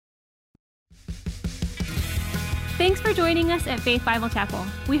Thanks for joining us at Faith Bible Chapel.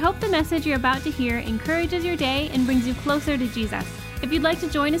 We hope the message you're about to hear encourages your day and brings you closer to Jesus. If you'd like to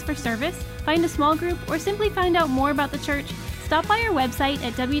join us for service, find a small group, or simply find out more about the church, stop by our website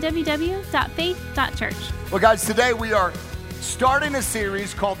at www.faith.church. Well, guys, today we are starting a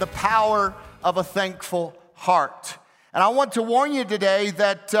series called The Power of a Thankful Heart. And I want to warn you today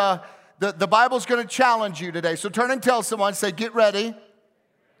that the Bible's going to challenge you today. So turn and tell someone, say, get ready.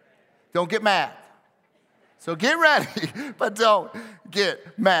 Don't get mad. So get ready, but don't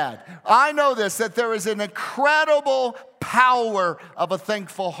get mad. I know this, that there is an incredible power of a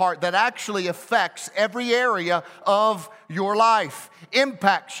thankful heart that actually affects every area of your life,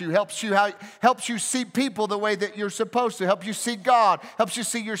 impacts you, helps you see people the way that you're supposed to, helps you see God, helps you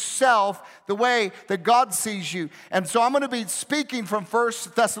see yourself the way that God sees you. And so I'm going to be speaking from 1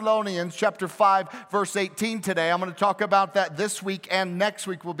 Thessalonians chapter 5, verse 18 today. I'm going to talk about that this week, and next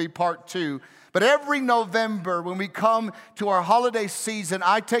week will be part 2. But every November, when we come to our holiday season,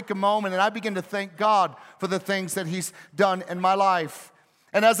 I take a moment and I begin to thank God for the things that He's done in my life.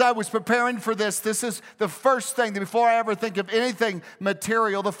 And as I was preparing for this is the first thing, before I ever think of anything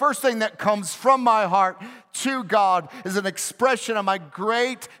material, the first thing that comes from my heart to God is an expression of my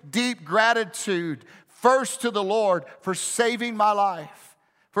great, deep gratitude, first to the Lord for saving my life,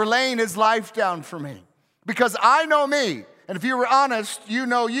 for laying His life down for me. Because I know me, and if you were honest, you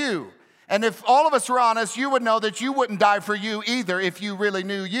know you. And if all of us were honest, you would know that you wouldn't die for you either if you really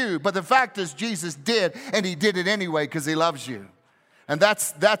knew you. But the fact is, Jesus did, and He did it anyway because He loves you. And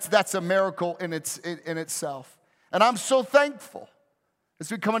that's a miracle in itself. And I'm so thankful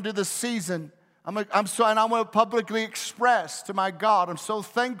as we come into this season. And I want to publicly express to my God, I'm so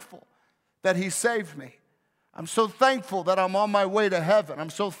thankful that He saved me. I'm so thankful that I'm on my way to heaven. I'm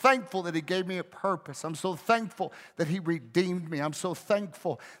so thankful that He gave me a purpose. I'm so thankful that He redeemed me. I'm so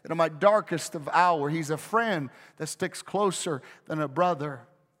thankful that in my darkest of hour, He's a friend that sticks closer than a brother.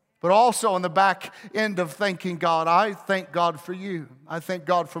 But also on the back end of thanking God, I thank God for you. I thank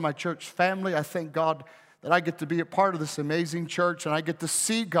God for my church family. I thank God that I get to be a part of this amazing church and I get to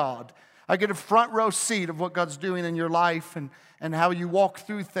see God. I get a front row seat of what God's doing in your life and how you walk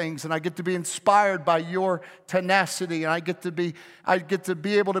through things. And I get to be inspired by your tenacity. And I get to be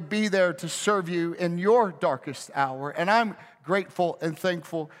able to be there to serve you in your darkest hour. And I'm grateful and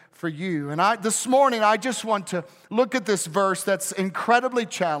thankful for you. And this morning, I just want to look at this verse that's incredibly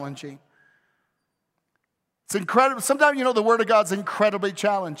challenging. It's incredible. Sometimes, the Word of God's incredibly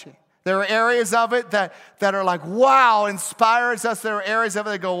challenging. There are areas of it that are like, wow, inspires us. There are areas of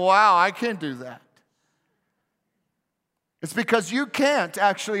it that go, wow, I can't do that. It's because you can't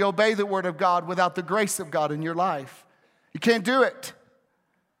actually obey the Word of God without the grace of God in your life. You can't do it.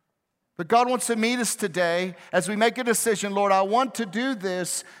 But God wants to meet us today as we make a decision. Lord, I want to do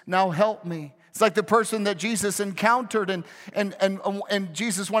this. Now help me. It's like the person that Jesus encountered and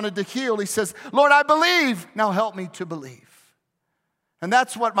Jesus wanted to heal. He says, Lord, I believe. Now help me to believe. And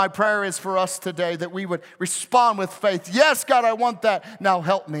that's what my prayer is for us today, that we would respond with faith. Yes, God, I want that. Now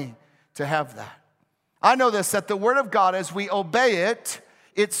help me to have that. I know this, that the Word of God, as we obey it,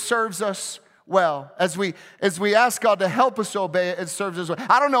 it serves us well. As we ask God to help us obey it, it serves us well.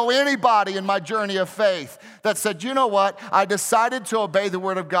 I don't know anybody in my journey of faith that said, you know what, I decided to obey the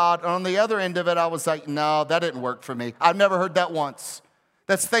Word of God. And on the other end of it, I was like, no, that didn't work for me. I've never heard that once.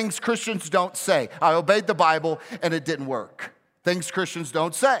 That's things Christians don't say. I obeyed the Bible and it didn't work. Things Christians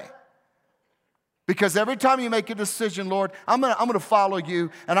don't say. Because every time you make a decision, Lord, I'm gonna follow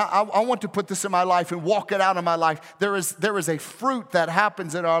you, and I want to put this in my life and walk it out in my life. There is a fruit that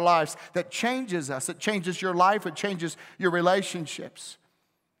happens in our lives that changes us. It changes your life. It changes your relationships.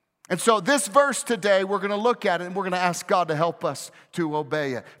 And so this verse today, we're going to look at it, and we're going to ask God to help us to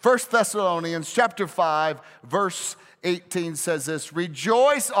obey it. 1 Thessalonians chapter 5, verse 18 says this,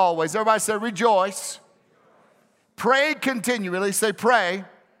 rejoice always. Everybody say rejoice. Pray continually. Say pray.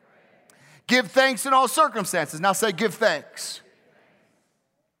 Give thanks in all circumstances. Now say give thanks.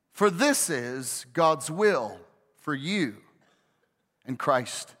 For this is God's will for you in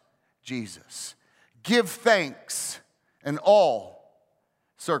Christ Jesus. Give thanks in all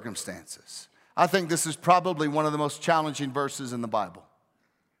circumstances. I think this is probably one of the most challenging verses in the Bible.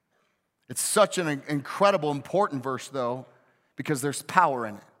 It's such an incredible, important verse, though, because there's power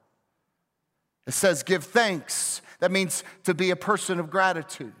in it. It says give thanks. That means to be a person of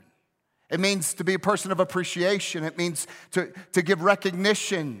gratitude. It means to be a person of appreciation. It means to give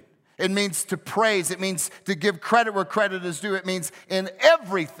recognition. It means to praise. It means to give credit where credit is due. It means in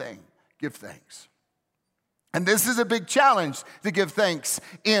everything, give thanks. And this is a big challenge, to give thanks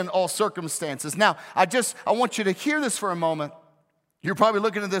in all circumstances. Now, I want you to hear this for a moment. You're probably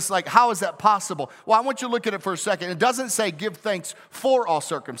looking at this like, how is that possible? Well, I want you to look at it for a second. It doesn't say give thanks for all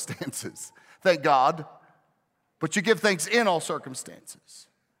circumstances, thank God, but you give thanks in all circumstances.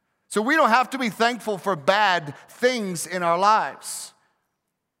 So we don't have to be thankful for bad things in our lives.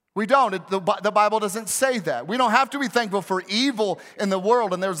 We don't. The Bible doesn't say that. We don't have to be thankful for evil in the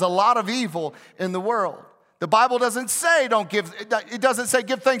world, and there's a lot of evil in the world. The Bible doesn't say it doesn't say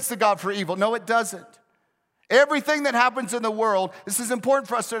give thanks to God for evil. No, it doesn't. Everything that happens in the world, this is important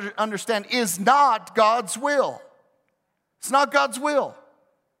for us to understand, is not God's will. It's not God's will.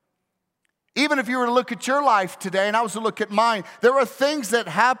 Even if you were to look at your life today, and I was to look at mine, there are things that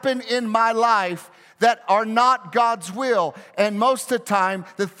happen in my life that are not God's will. And most of the time,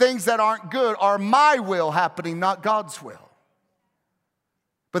 the things that aren't good are my will happening, not God's will.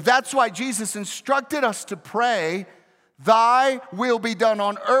 But that's why Jesus instructed us to pray, thy will be done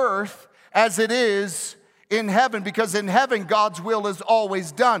on earth as it is in heaven. Because in heaven, God's will is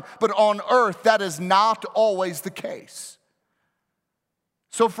always done. But on earth, that is not always the case.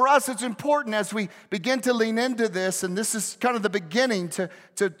 So for us, it's important as we begin to lean into this, and this is kind of the beginning to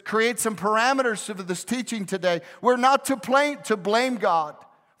create some parameters for this teaching today. We're not to blame God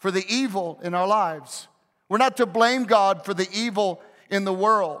for the evil in our lives. We're not to blame God for the evil in the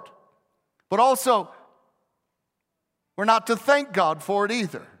world. But also, we're not to thank God for it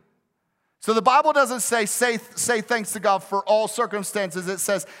either. So the Bible doesn't say thanks to God for all circumstances. It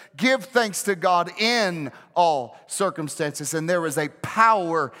says give thanks to God in all circumstances. And there is a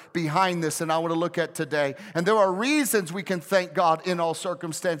power behind this, and I want to look at today. And there are reasons we can thank God in all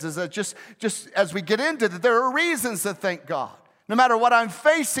circumstances. That just as we get into it, there are reasons to thank God. No matter what I'm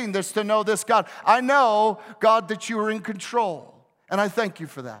facing, there's to know this, God. I know, God, that you are in control, and I thank you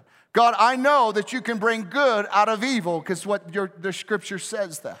for that. God, I know that you can bring good out of evil, because the scripture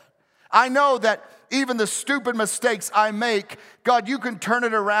says that. I know that even the stupid mistakes I make, God, you can turn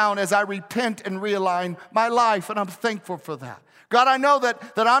it around as I repent and realign my life, and I'm thankful for that. God, I know that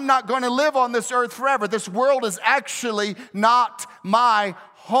I'm not going to live on this earth forever. This world is actually not my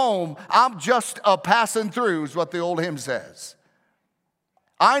home. I'm just a passing through, is what the old hymn says.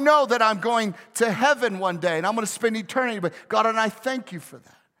 I know that I'm going to heaven one day, and I'm going to spend eternity with God, and I thank you for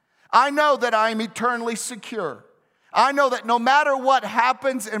that. I know that I am eternally secure. I know that no matter what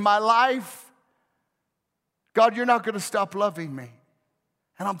happens in my life, God, you're not going to stop loving me.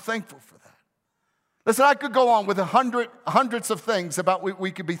 And I'm thankful for that. Listen, I could go on with hundreds of things about what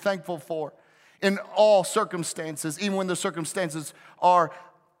we could be thankful for in all circumstances, even when the circumstances are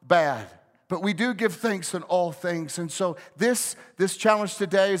bad. But we do give thanks in all things. And so this challenge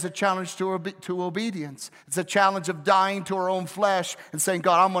today is a challenge to obedience. It's a challenge of dying to our own flesh and saying,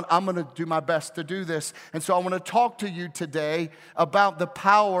 God, I'm going to do my best to do this. And so I want to talk to you today about the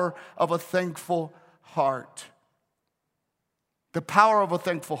power of a thankful heart. The power of a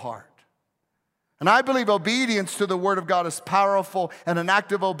thankful heart. And I believe obedience to the Word of God is powerful, and an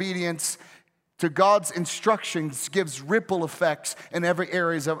act of obedience to God's instructions gives ripple effects in every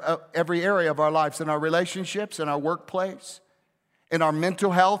area of our lives, in our relationships, in our workplace, in our mental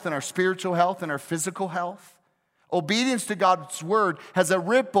health, in our spiritual health, in our physical health. Obedience to God's word has a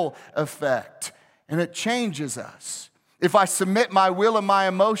ripple effect, and it changes us. If I submit my will and my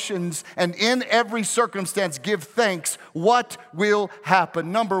emotions and in every circumstance give thanks, what will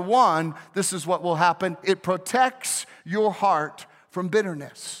happen? Number one, this is what will happen. It protects your heart from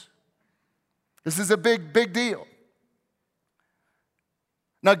bitterness. This is a big deal.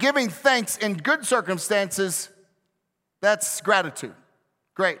 Now, giving thanks in good circumstances, that's gratitude.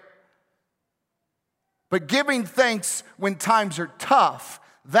 Great. But giving thanks when times are tough,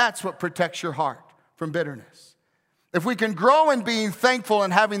 that's what protects your heart from bitterness. If we can grow in being thankful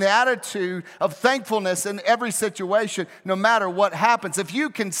and having the attitude of thankfulness in every situation, no matter what happens, if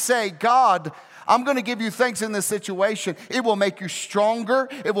you can say, God, I'm going to give you thanks in this situation, it will make you stronger,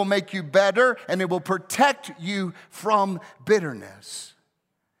 it will make you better, and it will protect you from bitterness.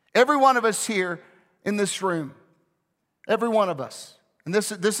 Every one of us here in this room, every one of us, and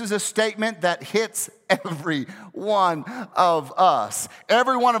this is a statement that hits every one of us.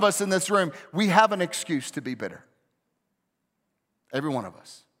 Every one of us in this room, we have an excuse to be bitter. Every one of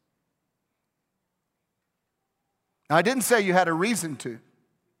us. Now, I didn't say you had a reason to.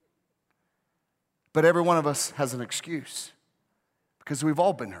 But every one of us has an excuse because we've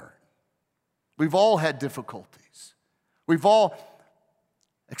all been hurt. We've all had difficulties. We've all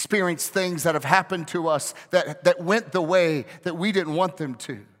experienced things that have happened to us that went the way that we didn't want them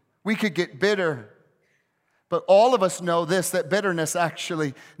to. We could get bitter. But all of us know this, that bitterness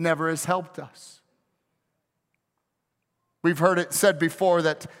actually never has helped us. We've heard it said before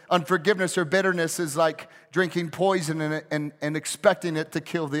that unforgiveness or bitterness is like drinking poison and expecting it to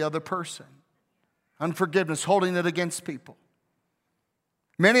kill the other person. Unforgiveness, holding it against people.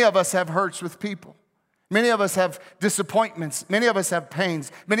 Many of us have hurts with people. Many of us have disappointments. Many of us have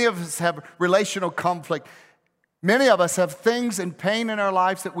pains. Many of us have relational conflict. Many of us have things and pain in our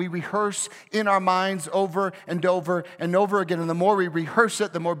lives that we rehearse in our minds over and over and over again. And the more we rehearse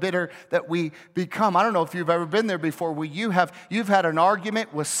it, the more bitter that we become. I don't know if you've ever been there before where you've had an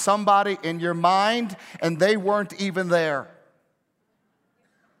argument with somebody in your mind and they weren't even there.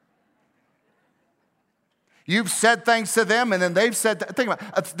 You've said things to them, and then they've said, think about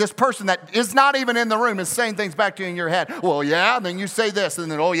it, this person that is not even in the room is saying things back to you in your head. Well, yeah, and then you say this, and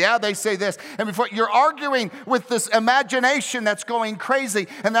then, oh, yeah, they say this. And before you're arguing with this imagination that's going crazy,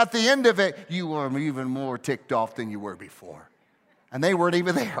 and at the end of it, you are even more ticked off than you were before. And they weren't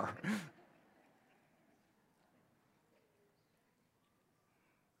even there.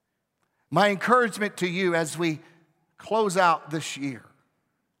 My encouragement to you as we close out this year,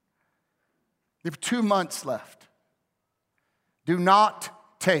 you have 2 months left. Do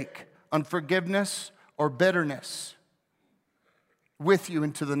not take unforgiveness or bitterness with you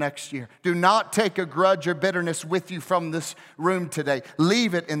into the next year. Do not take a grudge or bitterness with you from this room today.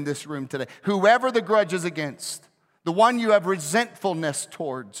 Leave it in this room today. Whoever the grudge is against, the one you have resentfulness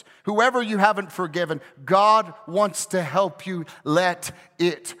towards, whoever you haven't forgiven, God wants to help you let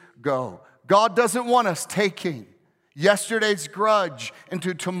it go. God doesn't want us taking yesterday's grudge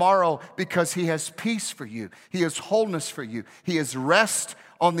into tomorrow because He has peace for you. He has wholeness for you. He has rest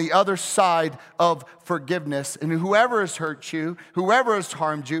on the other side of forgiveness. And whoever has hurt you, whoever has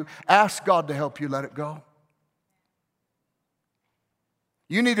harmed you, ask God to help you let it go.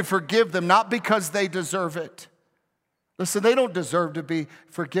 You need to forgive them, not because they deserve it. Listen, they don't deserve to be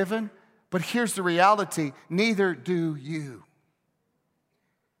forgiven, but here's the reality, neither do you.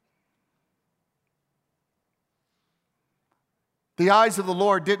 The eyes of the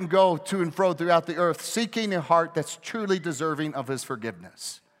Lord didn't go to and fro throughout the earth, seeking a heart that's truly deserving of His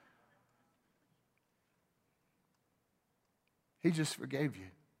forgiveness. He just forgave you.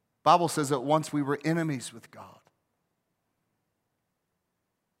 The Bible says that once we were enemies with God.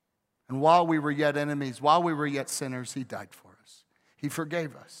 And while we were yet enemies, while we were yet sinners, He died for us. He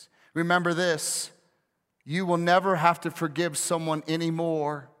forgave us. Remember this, you will never have to forgive someone any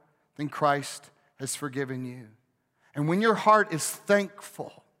more than Christ has forgiven you. And when your heart is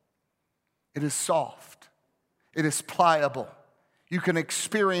thankful, it is soft, it is pliable. You can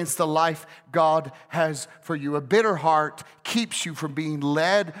experience the life God has for you. A bitter heart keeps you from being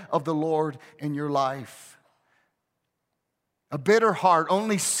led of the Lord in your life. A bitter heart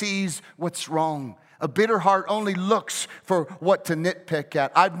only sees what's wrong. A bitter heart only looks for what to nitpick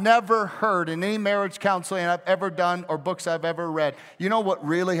at. I've never heard in any marriage counseling I've ever done or books I've ever read, you know what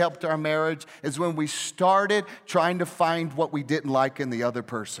really helped our marriage is when we started trying to find what we didn't like in the other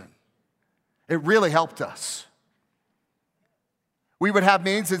person. It really helped us. We would have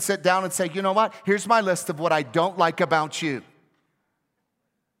meetings and sit down and say, you know what? Here's my list of what I don't like about you.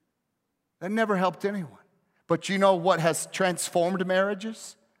 That never helped anyone. But you know what has transformed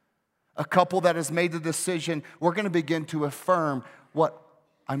marriages? A couple that has made the decision, we're going to begin to affirm what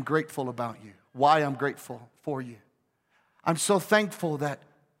I'm grateful about you, why I'm grateful for you. I'm so thankful that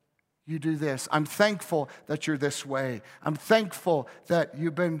you do this. I'm thankful that you're this way. I'm thankful that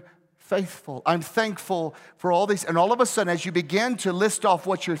you've been faithful. I'm thankful for all these. And all of a sudden, as you begin to list off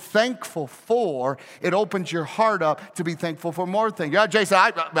what you're thankful for, it opens your heart up to be thankful for more things. Yeah, Jason,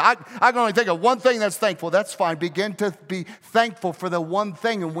 I can only think of one thing that's thankful. That's fine. Begin to be thankful for the one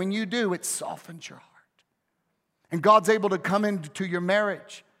thing. And when you do, it softens your heart. And God's able to come into your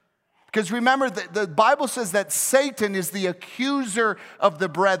marriage. Because remember, the Bible says that Satan is the accuser of the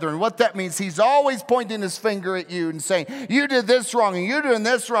brethren. What that means, he's always pointing his finger at you and saying, you did this wrong, and you're doing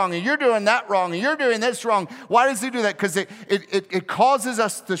this wrong, and you're doing that wrong, and you're doing this wrong. Why does he do that? Because it causes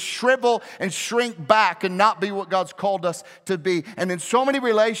us to shrivel and shrink back and not be what God's called us to be. And in so many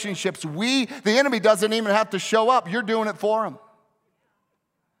relationships, the enemy doesn't even have to show up. You're doing it for him.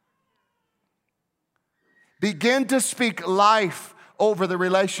 Begin to speak life over the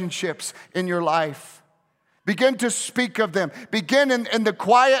relationships in your life. Begin to speak of them. Begin in the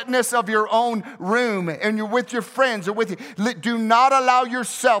quietness of your own room and you're with your friends or with you. Do not allow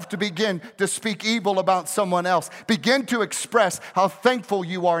yourself to begin to speak evil about someone else. Begin to express how thankful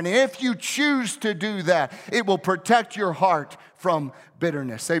you are. And if you choose to do that, it will protect your heart from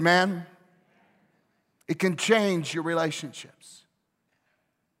bitterness. Amen? It can change your relationships.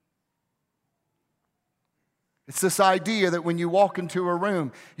 It's this idea that when you walk into a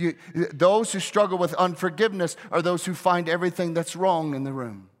room, those who struggle with unforgiveness are those who find everything that's wrong in the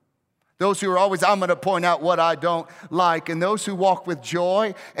room. Those who are always, I'm going to point out what I don't like. And those who walk with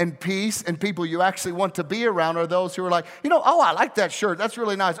joy and peace and people you actually want to be around are those who are like, oh, I like that shirt. That's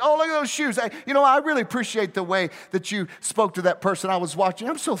really nice. Oh, look at those shoes. I really appreciate the way that you spoke to that person I was watching.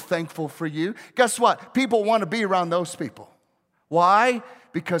 I'm so thankful for you. Guess what? People want to be around those people. Why?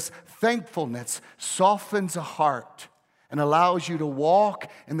 Because thankfulness softens a heart and allows you to walk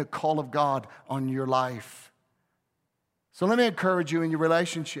in the call of God on your life. So let me encourage you in your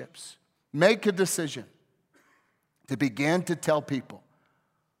relationships. Make a decision to begin to tell people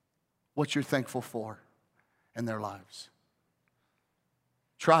what you're thankful for in their lives.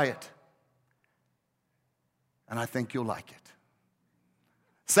 Try it, and I think you'll like it.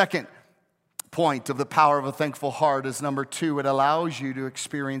 Second point of the power of a thankful heart is number 2, it allows you to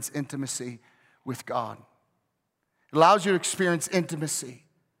experience intimacy with God. It allows you to experience intimacy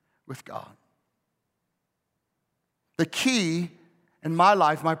with God. The key in my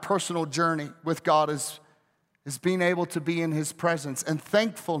life, my personal journey with God is being able to be in His presence. And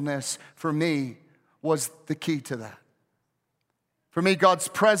thankfulness for me was the key to that. For me, God's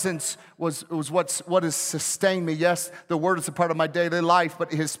presence was what has sustained me. Yes, the Word is a part of my daily life,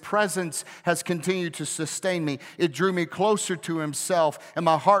 but His presence has continued to sustain me. It drew me closer to Himself, and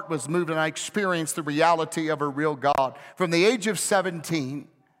my heart was moved, and I experienced the reality of a real God. From the age of 17,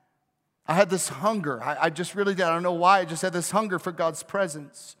 I had this hunger. I just really did. I don't know why. I just had this hunger for God's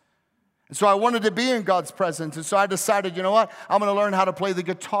presence. And so I wanted to be in God's presence. And so I decided, you know what? I'm going to learn how to play the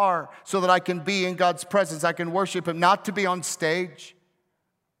guitar so that I can be in God's presence. I can worship Him, not to be on stage,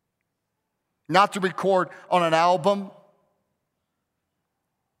 not to record on an album,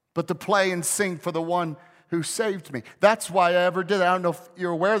 but to play and sing for the one who saved me. That's why I ever did it. I don't know if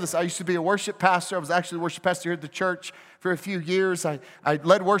you're aware of this. I used to be a worship pastor. I was actually a worship pastor here at the church for a few years. I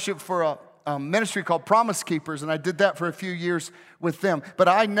led worship for a ministry called Promise Keepers, and I did that for a few years with them. But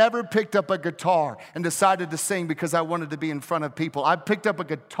I never picked up a guitar and decided to sing because I wanted to be in front of people. I picked up a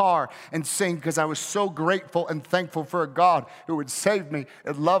guitar and sang because I was so grateful and thankful for a God who would save me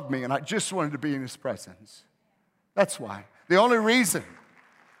and love me, and I just wanted to be in His presence. That's why. The only reason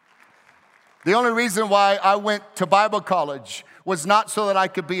why I went to Bible college was not so that I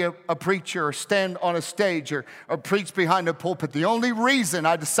could be a preacher or stand on a stage or preach behind a pulpit. The only reason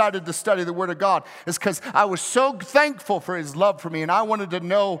I decided to study the Word of God is because I was so thankful for His love for me, and I wanted to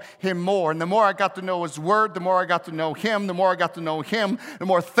know Him more. And the more I got to know His Word, the more I got to know Him. The more I got to know Him, the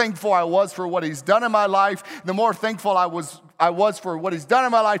more thankful I was for what He's done in my life. The more thankful I was for what He's done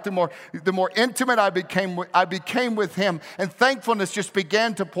in my life, the more intimate I became with Him. And thankfulness just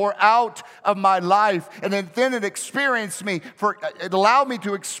began to pour out of my life. And then it allowed me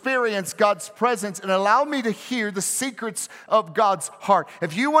to experience God's presence and allowed me to hear the secrets of God's heart.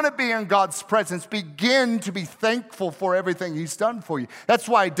 If you want to be in God's presence, begin to be thankful for everything He's done for you. That's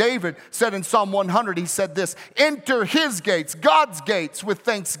why David said in Psalm 100, he said this, enter His gates, God's gates, with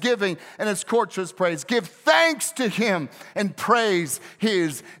thanksgiving and His courts with praise. Give thanks to Him and praise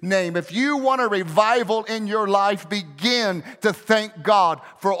His name. If you want a revival in your life, begin to thank God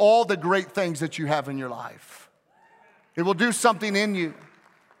for all the great things that you have in your life. It will do something in you.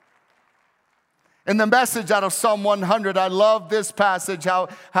 In the Message out of Psalm 100, I love this passage,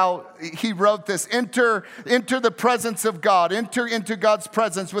 how he wrote this. Enter the presence of God. Enter into God's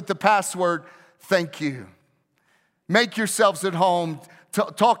presence with the password, thank you. Make yourselves at home,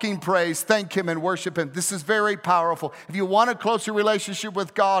 talking praise, thank Him and worship Him. This is very powerful. If you want a closer relationship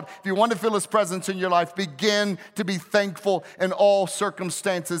with God, if you want to feel His presence in your life, begin to be thankful in all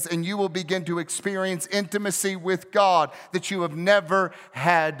circumstances, and you will begin to experience intimacy with God that you have never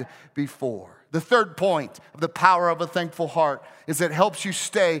had before. The third point of the power of a thankful heart is it helps you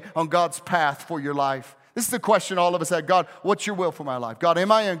stay on God's path for your life. This is the question all of us have. God, what's your will for my life? God,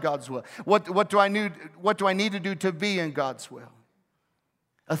 am I in God's will? What do I need to do to be in God's will?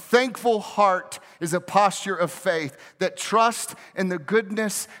 A thankful heart is a posture of faith that trusts in the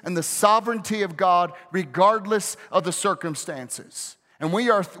goodness and the sovereignty of God regardless of the circumstances. And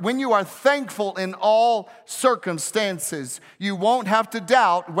when you are thankful in all circumstances, you won't have to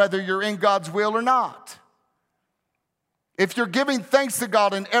doubt whether you're in God's will or not. If you're giving thanks to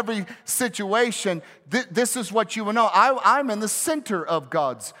God in every situation, this is what you will know. I'm in the center of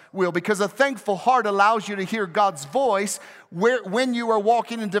God's will because a thankful heart allows you to hear God's voice when you are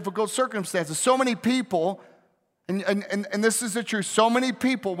walking in difficult circumstances. So many people, and this is the truth, so many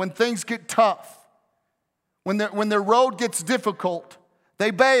people, when things get tough, when their road gets difficult, they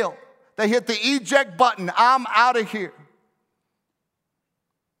bail. They hit the eject button. I'm out of here.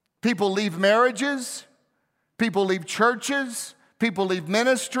 People leave marriages. People leave churches. People leave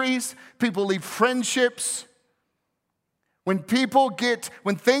ministries. People leave friendships. When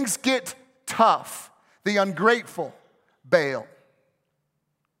things get tough, the ungrateful bail.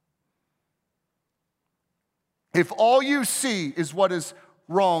 If all you see is what is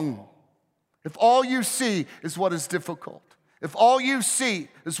wrong, if all you see is what is difficult, if all you see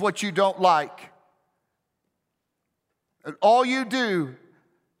is what you don't like, and all you do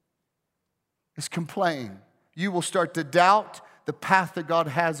is complain, you will start to doubt the path that God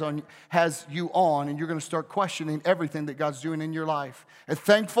has you on, and you're going to start questioning everything that God's doing in your life. A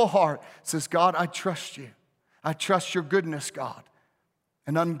thankful heart says, God, I trust you. I trust your goodness, God.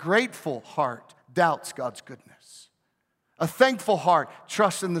 An ungrateful heart doubts God's goodness. A thankful heart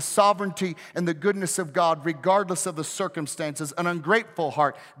trusts in the sovereignty and the goodness of God regardless of the circumstances. An ungrateful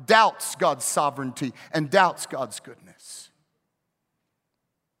heart doubts God's sovereignty and doubts God's goodness.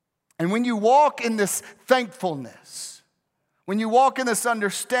 And when you walk in this thankfulness, when you walk in this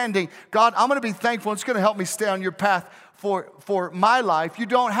understanding, God, I'm going to be thankful. It's going to help me stay on your path for my life. You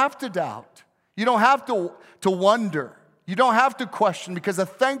don't have to doubt. You don't have to wonder. You don't have to question, because a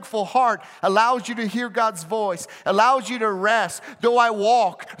thankful heart allows you to hear God's voice, allows you to rest. Though I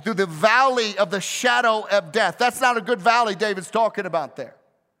walk through the valley of the shadow of death. That's not a good valley David's talking about there.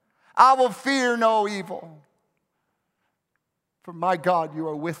 I will fear no evil. For my God, you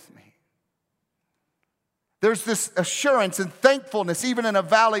are with me. There's this assurance and thankfulness, even in a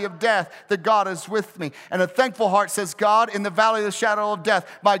valley of death, that God is with me. And a thankful heart says, God, in the valley of the shadow of death,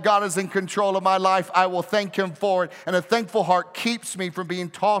 my God is in control of my life. I will thank him for it. And a thankful heart keeps me from being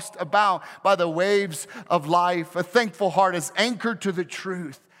tossed about by the waves of life. A thankful heart is anchored to the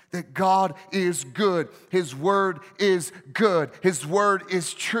truth that God is good. His word is good. His word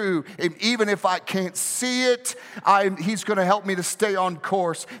is true. And even if I can't see it, he's going to help me to stay on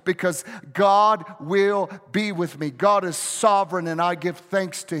course, because God will be with me. God is sovereign, and I give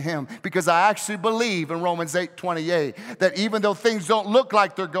thanks to him, because I actually believe in Romans 8:28 that even though things don't look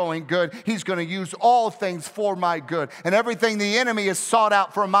like they're going good, he's going to use all things for my good. And everything the enemy has sought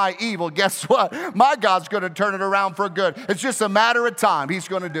out for my evil, guess what? My God's going to turn it around for good. It's just a matter of time. He's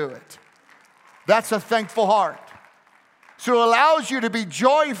going to do it. That's a thankful heart. So it allows you to be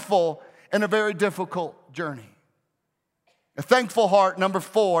joyful in a very difficult journey. A thankful heart, number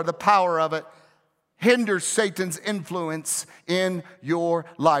 4, the power of it, hinders Satan's influence in your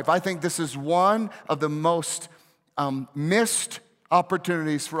life. I think this is one of the most missed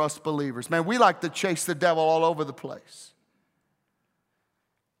opportunities for us believers. Man, we like to chase the devil all over the place.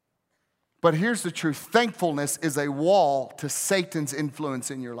 But here's the truth. Thankfulness is a wall to Satan's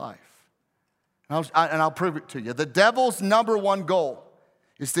influence in your life. And I'll prove it to you. The devil's number one goal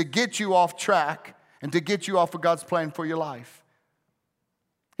is to get you off track and to get you off of God's plan for your life.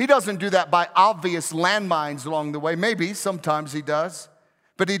 He doesn't do that by obvious landmines along the way. Maybe sometimes he does.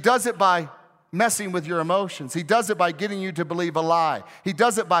 But he does it by messing with your emotions. He does it by getting you to believe a lie. He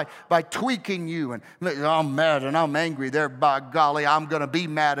does it by tweaking you. And I'm mad and I'm angry. There, by golly, I'm going to be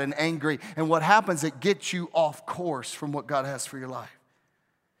mad and angry. And what happens, it gets you off course from what God has for your life.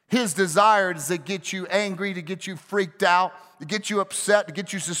 His desire is to get you angry, to get you freaked out, to get you upset, to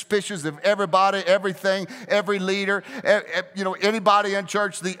get you suspicious of everybody, everything, every leader, anybody in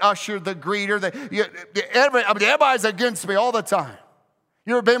church, the usher, the greeter. Everybody's against me all the time.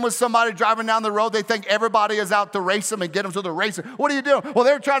 You ever been with somebody driving down the road, they think everybody is out to race them and get them to the racer. What are you doing? Well,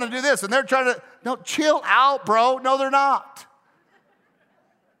 they're trying to do this and they're trying to, no, chill out, bro. No, they're not.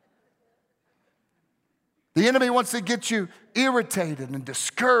 The enemy wants to get you irritated and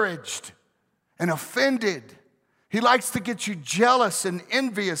discouraged and offended. He likes to get you jealous and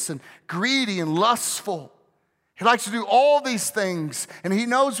envious and greedy and lustful. He likes to do all these things, and he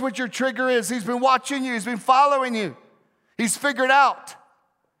knows what your trigger is. He's been watching you. He's been following you. He's figured out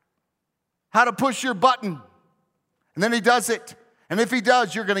how to push your button, and then he does it. And if he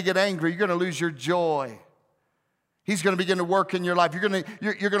does, you're going to get angry. You're going to lose your joy. He's going to begin to work in your life. You're going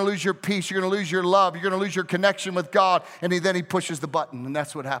to lose your peace. You're going to lose your love. You're going to lose your connection with God. And then he pushes the button, and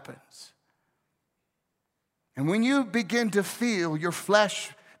that's what happens. And when you begin to feel your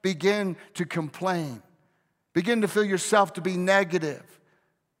flesh begin to complain, begin to feel yourself to be negative,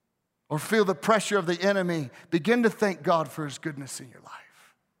 or feel the pressure of the enemy, begin to thank God for his goodness in your life.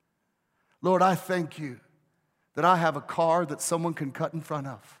 Lord, I thank you that I have a car that someone can cut in front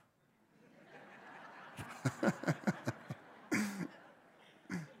of.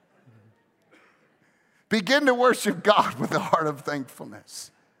 Begin to worship God with a heart of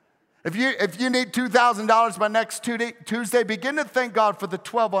thankfulness. If you need $2,000 by next Tuesday, begin to thank God for the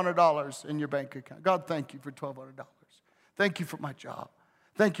 $1,200 in your bank account. God, thank you for $1,200. Thank you for my job.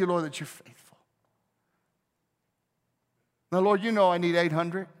 Thank you, Lord, that you're faithful. Now, Lord, you know I need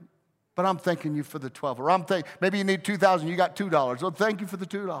 800, but I'm thanking you for the 12. Or maybe you need 2,000, you got $2. Well, thank you for the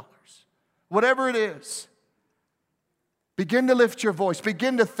 $2. Whatever it is, begin to lift your voice.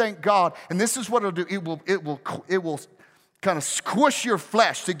 Begin to thank God. And this is what it'll do. It will kind of squish your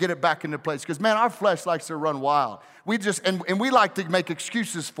flesh to get it back into place. Because, man, our flesh likes to run wild. And we like to make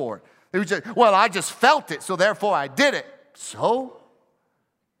excuses for it. We say, well, I just felt it, so therefore I did it. So,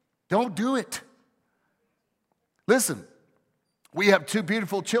 don't do it. Listen, we have 2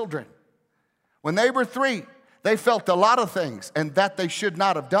 beautiful children. When they were 3, they felt a lot of things and that they should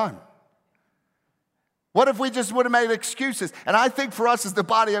not have done. What if we just would have made excuses? And I think for us as the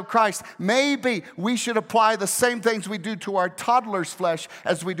body of Christ, maybe we should apply the same things we do to our toddler's flesh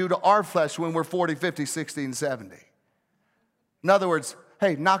as we do to our flesh when we're 40, 50, 60, and 70. In other words,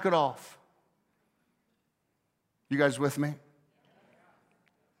 hey, knock it off. You guys with me?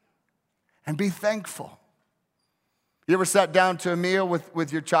 And be thankful. You ever sat down to a meal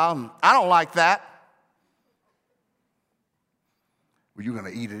with your child and, I don't like that. Well, you're going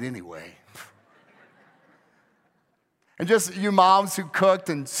to eat it anyway. And just you moms who cooked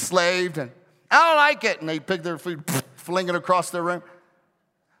and slaved and, I don't like it. And they pick their food, fling it across their room.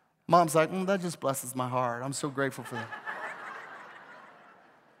 Mom's like, that just blesses my heart. I'm so grateful for that.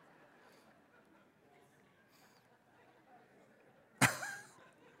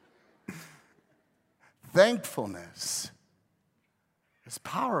 Thankfulness is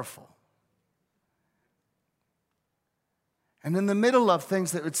powerful. And in the middle of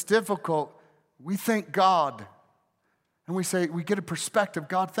things that it's difficult, we thank God. And we say, we get a perspective.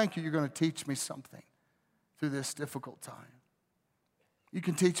 God, thank you, you're going to teach me something through this difficult time. You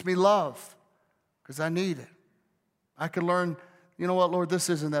can teach me love because I need it. I can learn, you know what, Lord, this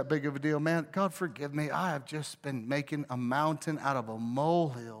isn't that big of a deal. Man, God, forgive me. I have just been making a mountain out of a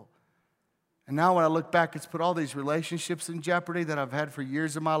molehill. And now when I look back, it's put all these relationships in jeopardy that I've had for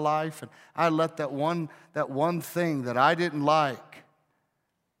years of my life. And I let that one thing that I didn't like.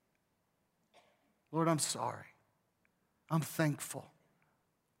 Lord, I'm sorry. I'm thankful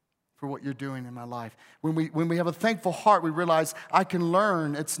for what you're doing in my life. When we have a thankful heart, we realize I can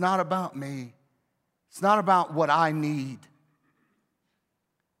learn it's not about me. It's not about what I need.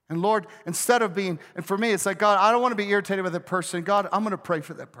 And Lord, instead of being, and for me, it's like, God, I don't want to be irritated with that person. God, I'm going to pray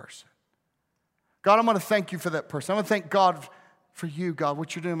for that person. God, I'm going to thank you for that person. I'm going to thank God for you, God,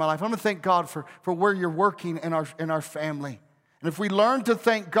 what you're doing in my life. I'm going to thank God for where you're working in our family. And if we learn to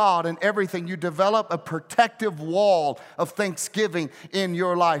thank God in everything, you develop a protective wall of thanksgiving in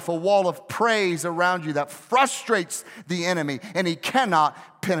your life, a wall of praise around you that frustrates the enemy, and he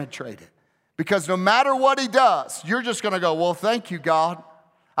cannot penetrate it. Because no matter what he does, you're just going to go, well, thank you, God.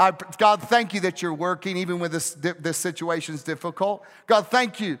 God, thank you that you're working even when this situation's difficult. God,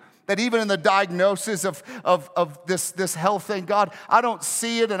 thank you that even in the diagnosis of this health thing, God, I don't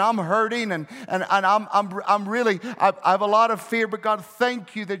see it and I'm hurting and I'm really, I have a lot of fear, but God,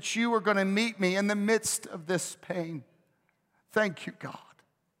 thank you that you are going to meet me in the midst of this pain. Thank you, God.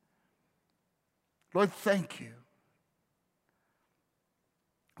 Lord, thank you.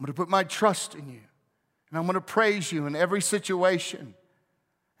 I'm going to put my trust in you and I'm going to praise you in every situation.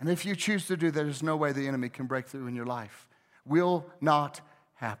 And if you choose to do that, there's no way the enemy can break through in your life. Will not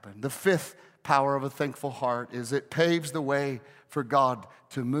happen. The 5th power of a thankful heart is it paves the way for God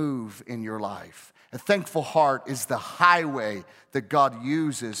to move in your life. A thankful heart is the highway that God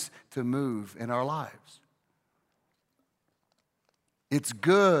uses to move in our lives. It's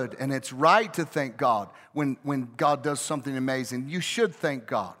good and it's right to thank God when God does something amazing. You should thank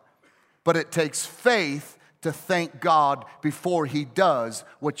God. But it takes faith to thank God before he does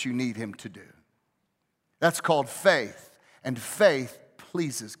what you need him to do. That's called faith. And faith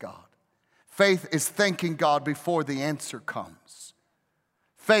pleases God. Faith is thanking God before the answer comes.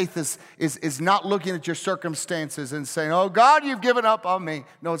 Faith is not looking at your circumstances and saying, oh, God, you've given up on me.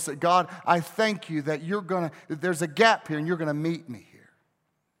 No, it's that, God, I thank you that there's a gap here and you're going to meet me here.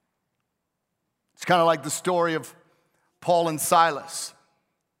 It's kind of like the story of Paul and Silas.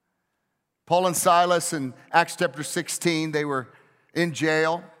 Paul and Silas in Acts chapter 16, they were in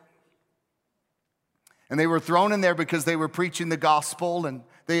jail. And they were thrown in there because they were preaching the gospel and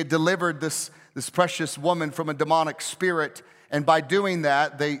they had delivered this precious woman from a demonic spirit. And by doing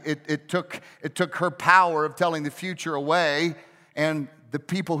that, it took her power of telling the future away. And the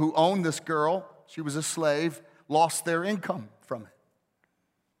people who owned this girl, she was a slave, lost their income from it.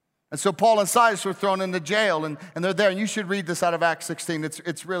 And so Paul and Silas were thrown into jail and they're there. And you should read this out of Acts 16.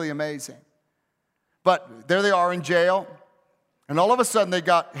 It's really amazing. But there they are in jail. And all of a sudden, they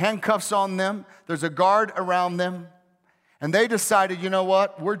got handcuffs on them. There's a guard around them. And they decided, you know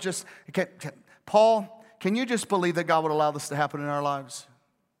what? Paul, Can you just believe that God would allow this to happen in our lives?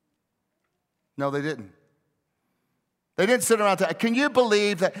 No, they didn't. They didn't sit around. Can you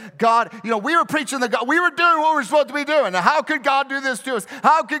believe that God, we were preaching the God, we were doing what we were supposed to be doing. Now, how could God do this to us?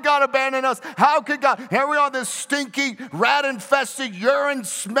 How could God abandon us? How could God, here we are, this stinky, rat-infested,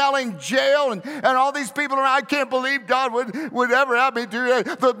 urine-smelling jail, and all these people around. I can't believe God would ever have me do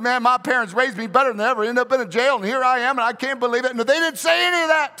that. Look, man, my parents raised me better than they ever. End up in a jail, and here I am, and I can't believe it. No, they didn't say any of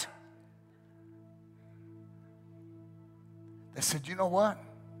that. They said, you know what?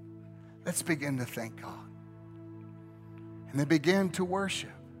 Let's begin to thank God. And they began to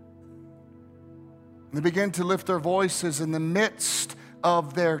worship. And they began to lift their voices in the midst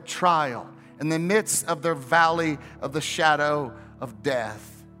of their trial, in the midst of their valley of the shadow of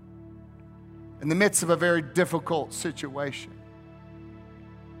death, in the midst of a very difficult situation.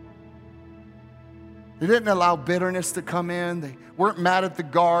 They didn't allow bitterness to come in. They weren't mad at the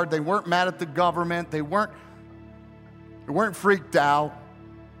guard. They weren't mad at the government. They weren't freaked out.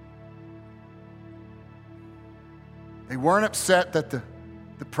 They weren't upset that the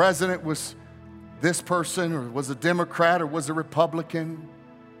president was this person or was a Democrat or was a Republican.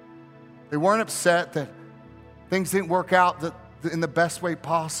 They weren't upset that things didn't work out in the best way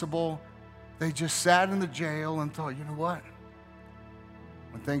possible. They just sat in the jail and thought, you know what?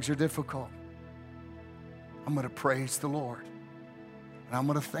 When things are difficult, I'm going to praise the Lord and I'm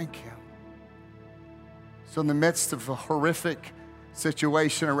going to thank Him. So in the midst of a horrific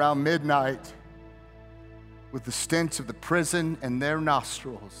situation around midnight, with the stench of the prison in their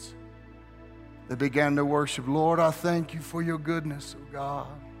nostrils, they began to worship. Lord, I thank you for your goodness, oh God.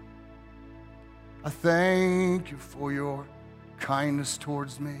 I thank you for your kindness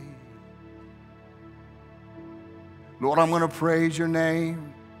towards me. Lord, I'm going to praise your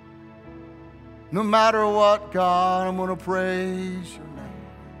name. No matter what, God, I'm going to praise your name.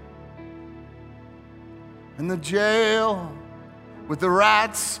 In the jail, with the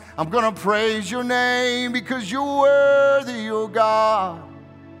rats, I'm going to praise your name because you're worthy, oh God.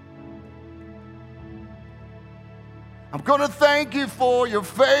 I'm going to thank you for your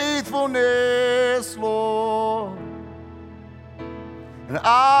faithfulness, Lord. And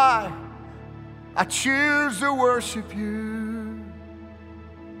I choose to worship you.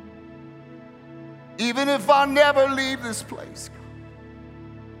 Even if I never leave this place, God.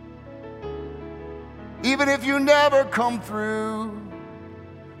 Even if you never come through,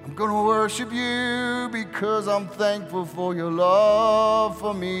 I'm going to worship you because I'm thankful for your love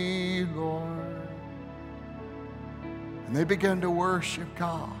for me, Lord. And they began to worship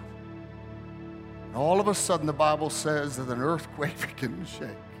God. And all of a sudden, the Bible says that an earthquake began to shake.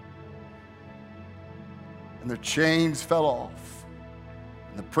 And their chains fell off.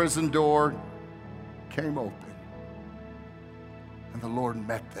 And the prison door came open. And the Lord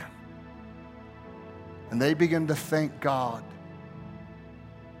met them. And they began to thank God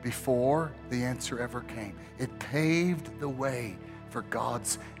before the answer ever came. It paved the way for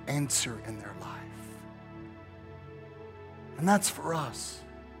God's answer in their life. And that's for us.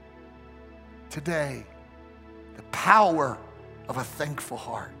 Today, the power of a thankful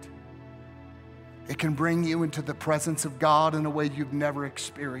heart. It can bring you into the presence of God in a way you've never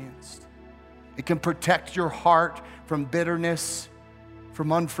experienced. It can protect your heart from bitterness,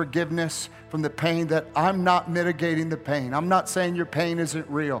 from unforgiveness, from the pain that I'm not mitigating the pain. I'm not saying your pain isn't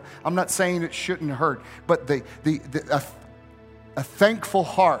real. I'm not saying it shouldn't hurt. But a thankful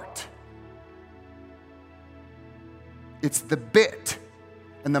heart, it's the bit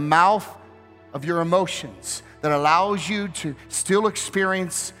in the mouth of your emotions that allows you to still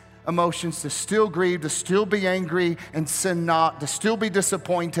experience emotions, to still grieve, to still be angry and sin not, to still be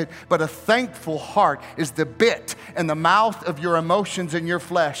disappointed. But a thankful heart is the bit in the mouth of your emotions and your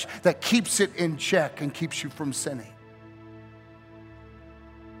flesh that keeps it in check and keeps you from sinning.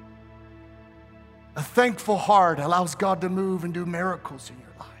 A thankful heart allows God to move and do miracles in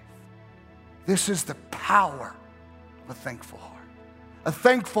your life. This is the power of a thankful heart. A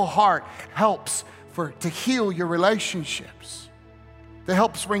thankful heart helps to heal your relationships. It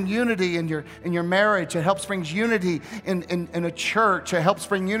helps bring unity in your marriage. It helps bring unity in a church. It helps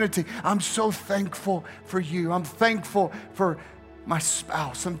bring unity. I'm so thankful for you. I'm thankful for my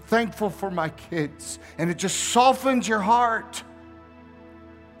spouse. I'm thankful for my kids. And it just softens your heart.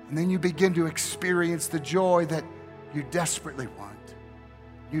 And then you begin to experience the joy that you desperately want,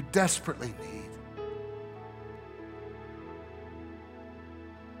 you desperately need.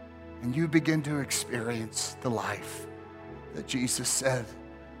 And you begin to experience the life that Jesus said,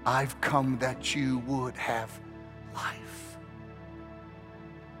 I've come that you would have life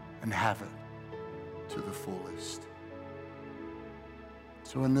and have it to the fullest.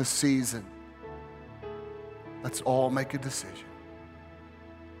 So in this season, Let's all make a decision.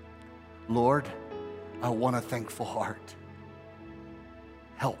 Lord, I want a thankful heart.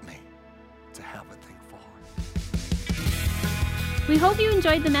 Help me to have a thankful heart. We hope you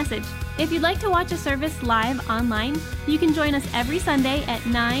enjoyed the message. If you'd like to watch a service live online, you can join us every Sunday at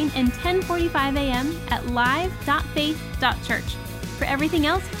 9 and 10:45 a.m. at live.faith.church. For everything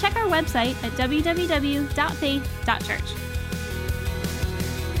else, check our website at www.faith.church.